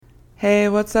Hey,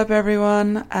 what's up,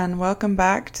 everyone, and welcome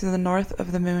back to the North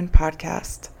of the Moon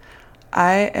podcast.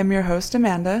 I am your host,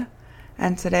 Amanda,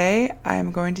 and today I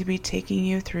am going to be taking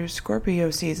you through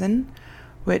Scorpio season,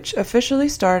 which officially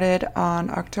started on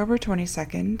October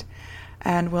 22nd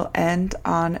and will end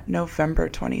on November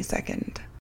 22nd.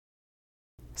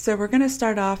 So we're going to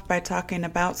start off by talking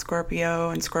about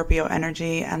Scorpio and Scorpio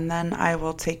energy, and then I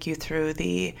will take you through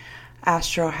the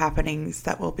astro happenings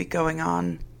that will be going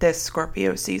on this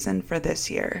Scorpio season for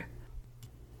this year.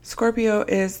 Scorpio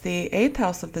is the 8th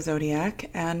house of the zodiac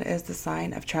and is the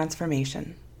sign of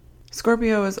transformation.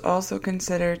 Scorpio is also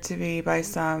considered to be by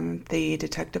some the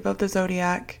detective of the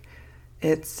zodiac.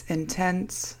 It's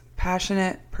intense,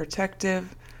 passionate,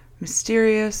 protective,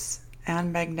 mysterious,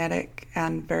 and magnetic,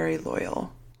 and very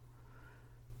loyal.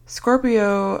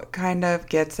 Scorpio kind of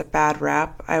gets a bad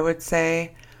rap, I would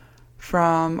say,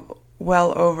 from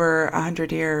well over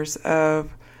 100 years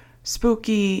of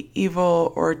spooky,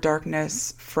 evil, or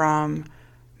darkness from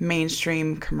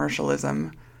mainstream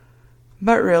commercialism.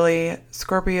 But really,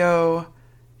 Scorpio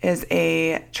is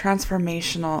a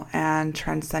transformational and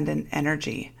transcendent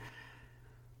energy.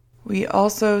 We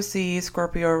also see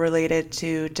Scorpio related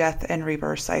to death and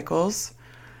rebirth cycles,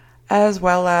 as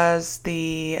well as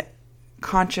the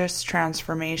conscious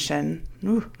transformation.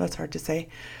 That's hard to say.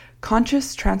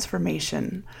 Conscious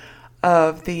transformation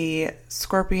of the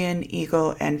Scorpion,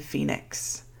 Eagle, and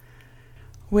Phoenix.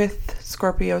 With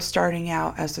Scorpio starting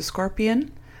out as a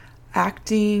Scorpion,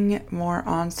 acting more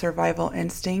on survival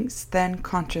instincts than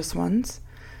conscious ones.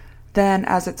 Then,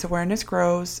 as its awareness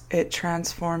grows, it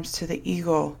transforms to the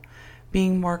Eagle,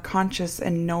 being more conscious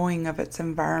and knowing of its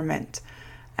environment,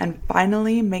 and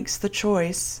finally makes the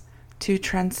choice to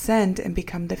transcend and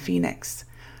become the Phoenix,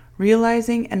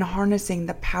 realizing and harnessing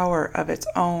the power of its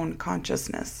own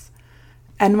consciousness.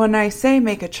 And when I say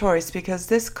make a choice, because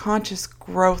this conscious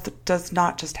growth does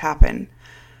not just happen,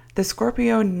 the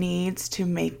Scorpio needs to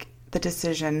make the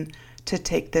decision to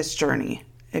take this journey,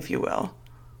 if you will.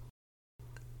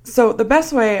 So the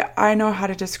best way I know how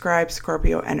to describe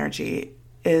Scorpio energy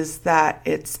is that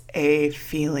it's a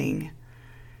feeling.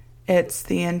 It's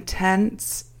the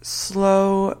intense,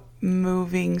 slow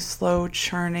moving, slow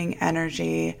churning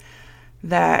energy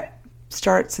that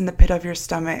starts in the pit of your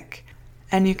stomach,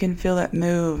 and you can feel it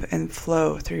move and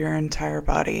flow through your entire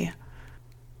body.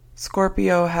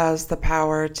 Scorpio has the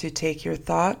power to take your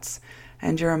thoughts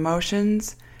and your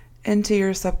emotions into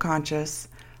your subconscious,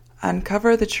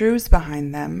 uncover the truths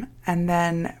behind them, and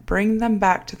then bring them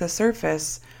back to the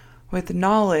surface with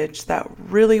knowledge that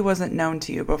really wasn't known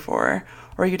to you before,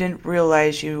 or you didn't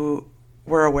realize you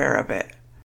were aware of it.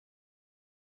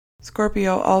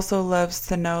 Scorpio also loves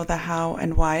to know the how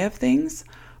and why of things,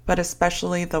 but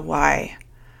especially the why.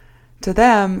 To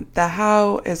them, the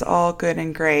how is all good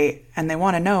and great, and they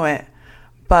want to know it,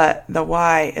 but the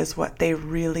why is what they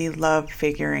really love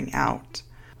figuring out,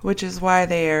 which is why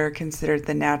they are considered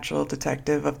the natural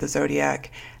detective of the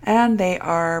zodiac, and they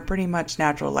are pretty much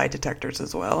natural lie detectors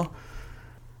as well.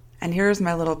 And here's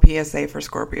my little PSA for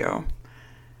Scorpio.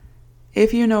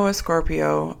 If you know a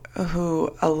Scorpio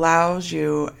who allows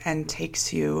you and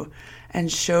takes you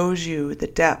and shows you the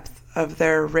depth of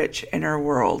their rich inner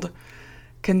world,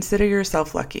 consider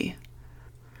yourself lucky.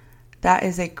 That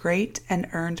is a great and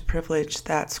earned privilege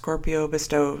that Scorpio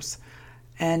bestows.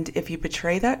 And if you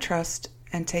betray that trust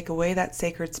and take away that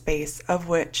sacred space of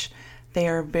which they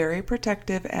are very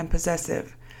protective and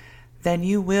possessive, then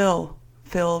you will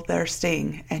feel their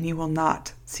sting and you will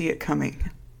not see it coming.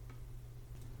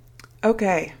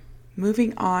 Okay,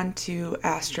 moving on to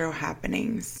astro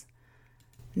happenings.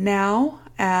 Now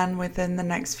and within the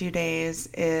next few days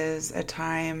is a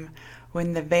time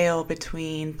when the veil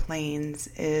between planes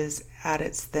is at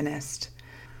its thinnest.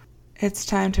 It's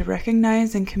time to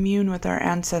recognize and commune with our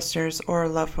ancestors or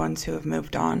loved ones who have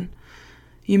moved on.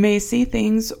 You may see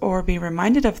things or be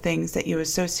reminded of things that you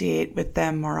associate with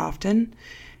them more often.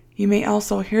 You may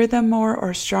also hear them more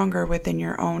or stronger within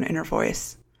your own inner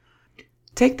voice.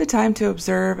 Take the time to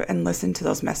observe and listen to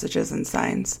those messages and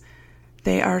signs.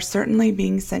 They are certainly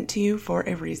being sent to you for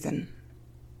a reason.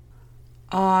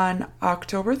 On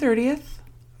October 30th,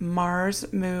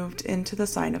 Mars moved into the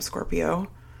sign of Scorpio.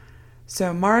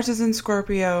 So Mars is in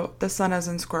Scorpio, the Sun is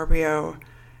in Scorpio.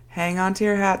 Hang on to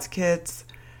your hats, kids.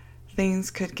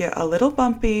 Things could get a little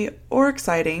bumpy or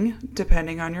exciting,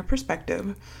 depending on your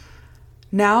perspective.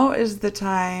 Now is the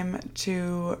time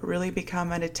to really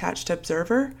become an attached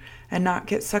observer and not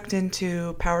get sucked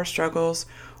into power struggles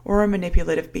or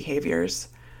manipulative behaviors.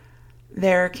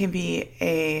 There can be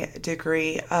a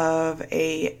degree of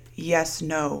a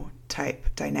yes-no type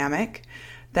dynamic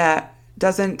that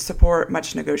doesn't support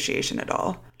much negotiation at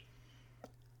all.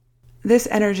 This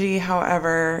energy,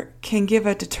 however, can give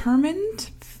a determined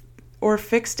or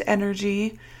fixed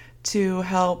energy to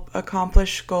help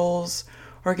accomplish goals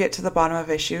or get to the bottom of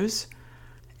issues.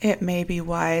 It may be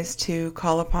wise to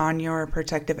call upon your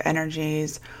protective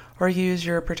energies or use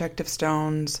your protective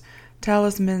stones,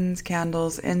 talismans,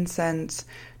 candles, incense,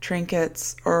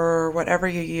 trinkets, or whatever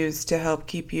you use to help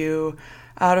keep you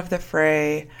out of the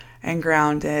fray and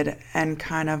grounded and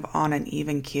kind of on an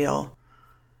even keel.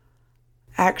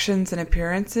 Actions and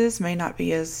appearances may not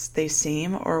be as they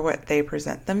seem or what they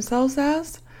present themselves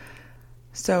as.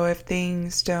 So if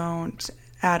things don't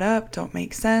add up, don't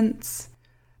make sense,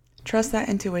 trust that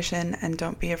intuition and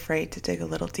don't be afraid to dig a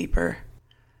little deeper.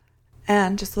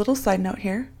 And just a little side note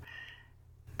here,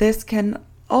 this can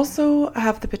also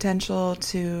have the potential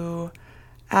to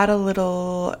add a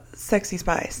little sexy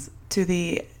spice to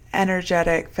the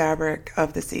energetic fabric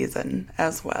of the season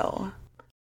as well.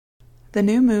 The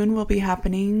new moon will be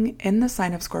happening in the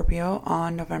sign of Scorpio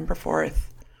on November 4th.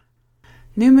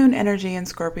 New moon energy in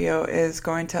Scorpio is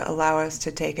going to allow us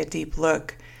to take a deep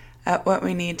look at what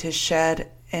we need to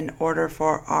shed in order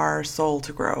for our soul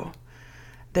to grow.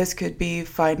 This could be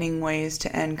finding ways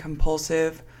to end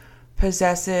compulsive,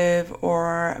 possessive,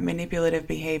 or manipulative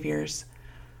behaviors.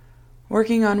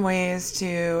 Working on ways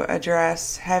to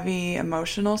address heavy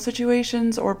emotional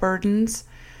situations or burdens,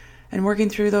 and working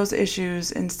through those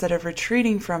issues instead of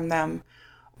retreating from them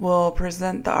will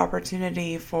present the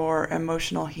opportunity for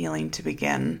emotional healing to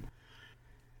begin.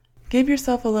 Give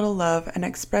yourself a little love and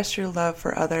express your love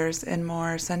for others in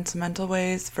more sentimental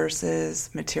ways versus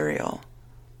material.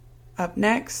 Up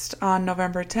next, on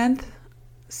November 10th,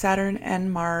 Saturn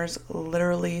and Mars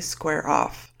literally square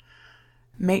off.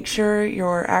 Make sure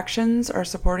your actions are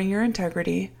supporting your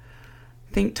integrity.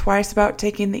 Think twice about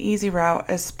taking the easy route,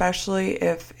 especially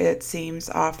if it seems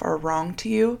off or wrong to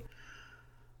you.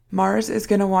 Mars is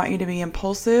going to want you to be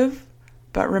impulsive,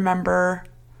 but remember,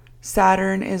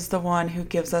 Saturn is the one who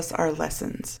gives us our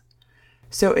lessons.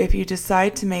 So if you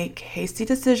decide to make hasty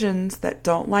decisions that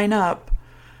don't line up,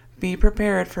 be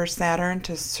prepared for Saturn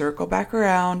to circle back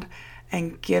around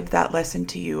and give that lesson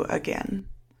to you again.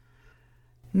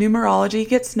 Numerology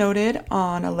gets noted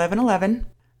on 1111.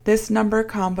 This number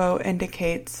combo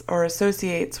indicates or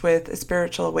associates with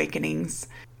spiritual awakenings,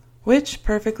 which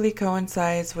perfectly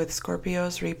coincides with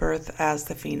Scorpio's rebirth as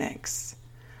the Phoenix.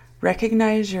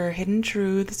 Recognize your hidden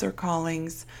truths or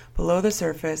callings below the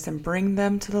surface and bring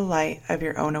them to the light of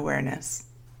your own awareness.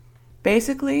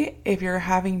 Basically, if you're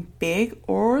having big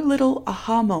or little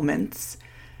aha moments,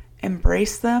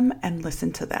 embrace them and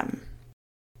listen to them.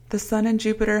 The Sun and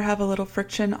Jupiter have a little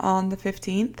friction on the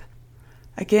 15th.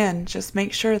 Again, just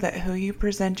make sure that who you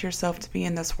present yourself to be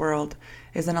in this world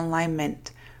is in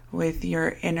alignment with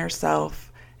your inner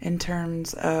self in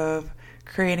terms of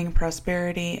creating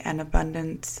prosperity and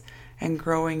abundance and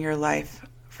growing your life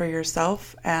for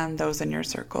yourself and those in your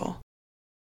circle.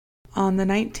 On the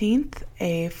 19th,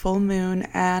 a full moon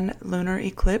and lunar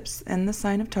eclipse in the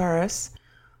sign of Taurus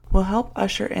will help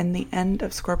usher in the end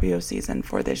of Scorpio season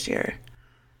for this year.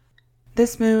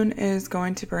 This moon is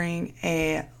going to bring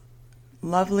a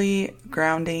lovely,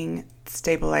 grounding,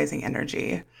 stabilizing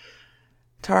energy.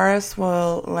 Taurus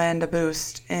will lend a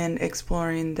boost in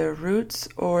exploring the roots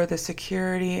or the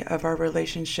security of our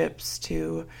relationships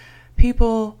to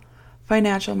people,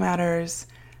 financial matters,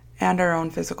 and our own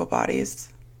physical bodies.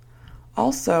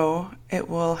 Also, it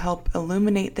will help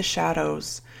illuminate the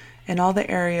shadows in all the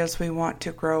areas we want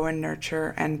to grow and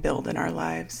nurture and build in our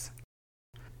lives.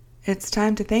 It's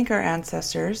time to thank our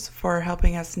ancestors for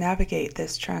helping us navigate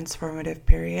this transformative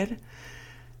period.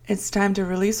 It's time to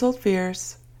release old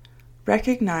fears,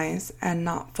 recognize and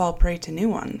not fall prey to new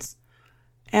ones,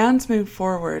 and move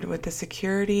forward with the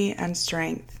security and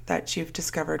strength that you've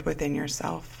discovered within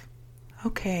yourself.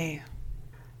 Okay,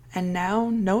 and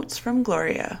now notes from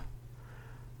Gloria.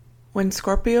 When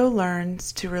Scorpio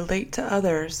learns to relate to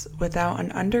others without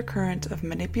an undercurrent of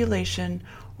manipulation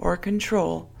or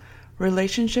control,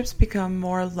 relationships become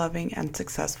more loving and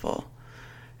successful.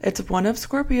 It's one of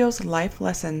Scorpio's life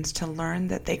lessons to learn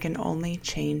that they can only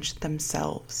change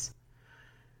themselves.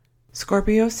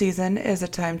 Scorpio season is a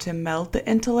time to meld the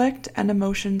intellect and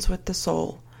emotions with the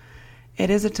soul. It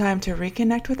is a time to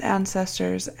reconnect with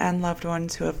ancestors and loved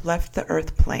ones who have left the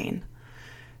earth plane.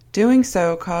 Doing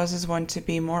so causes one to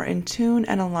be more in tune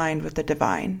and aligned with the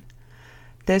divine.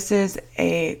 This is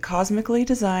a cosmically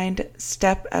designed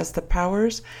step as the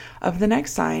powers of the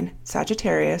next sign,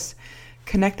 Sagittarius,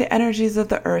 connect the energies of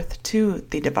the earth to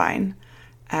the divine.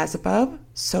 As above,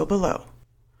 so below.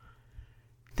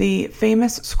 The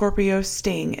famous Scorpio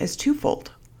sting is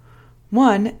twofold.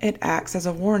 1, it acts as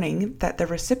a warning that the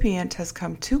recipient has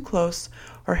come too close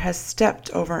or has stepped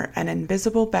over an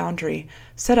invisible boundary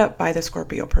set up by the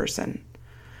Scorpio person.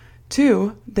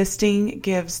 2, the sting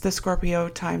gives the Scorpio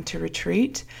time to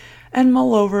retreat and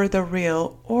mull over the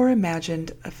real or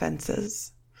imagined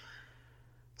offenses.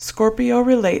 Scorpio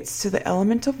relates to the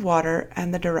element of water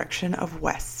and the direction of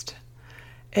west.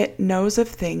 It knows of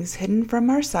things hidden from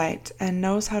our sight and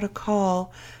knows how to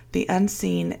call the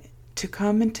unseen to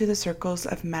come into the circles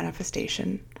of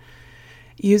manifestation.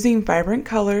 Using vibrant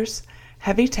colors,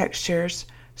 heavy textures,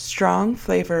 strong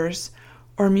flavors,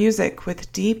 or music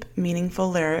with deep,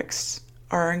 meaningful lyrics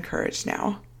are encouraged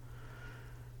now.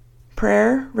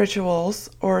 Prayer, rituals,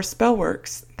 or spell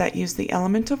works that use the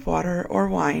element of water or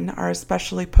wine are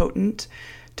especially potent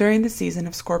during the season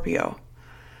of Scorpio.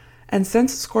 And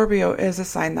since Scorpio is a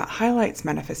sign that highlights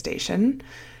manifestation,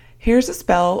 here's a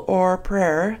spell or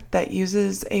prayer that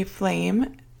uses a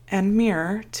flame and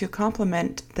mirror to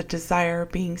complement the desire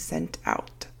being sent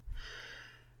out.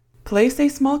 Place a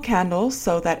small candle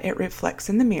so that it reflects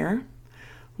in the mirror.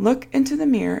 Look into the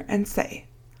mirror and say,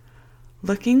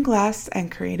 "Looking glass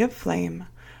and creative flame,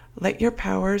 let your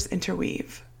powers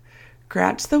interweave.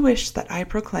 Grant the wish that I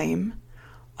proclaim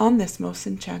on this most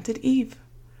enchanted eve.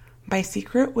 My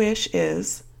secret wish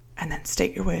is," and then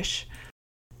state your wish,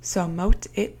 "so mote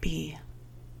it be."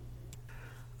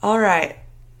 All right,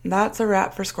 that's a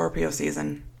wrap for Scorpio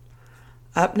season.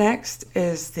 Up next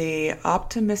is the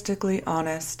optimistically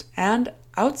honest and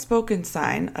outspoken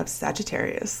sign of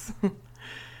Sagittarius.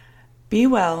 Be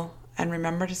well and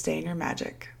remember to stay in your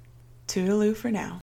magic. Toodaloo for now.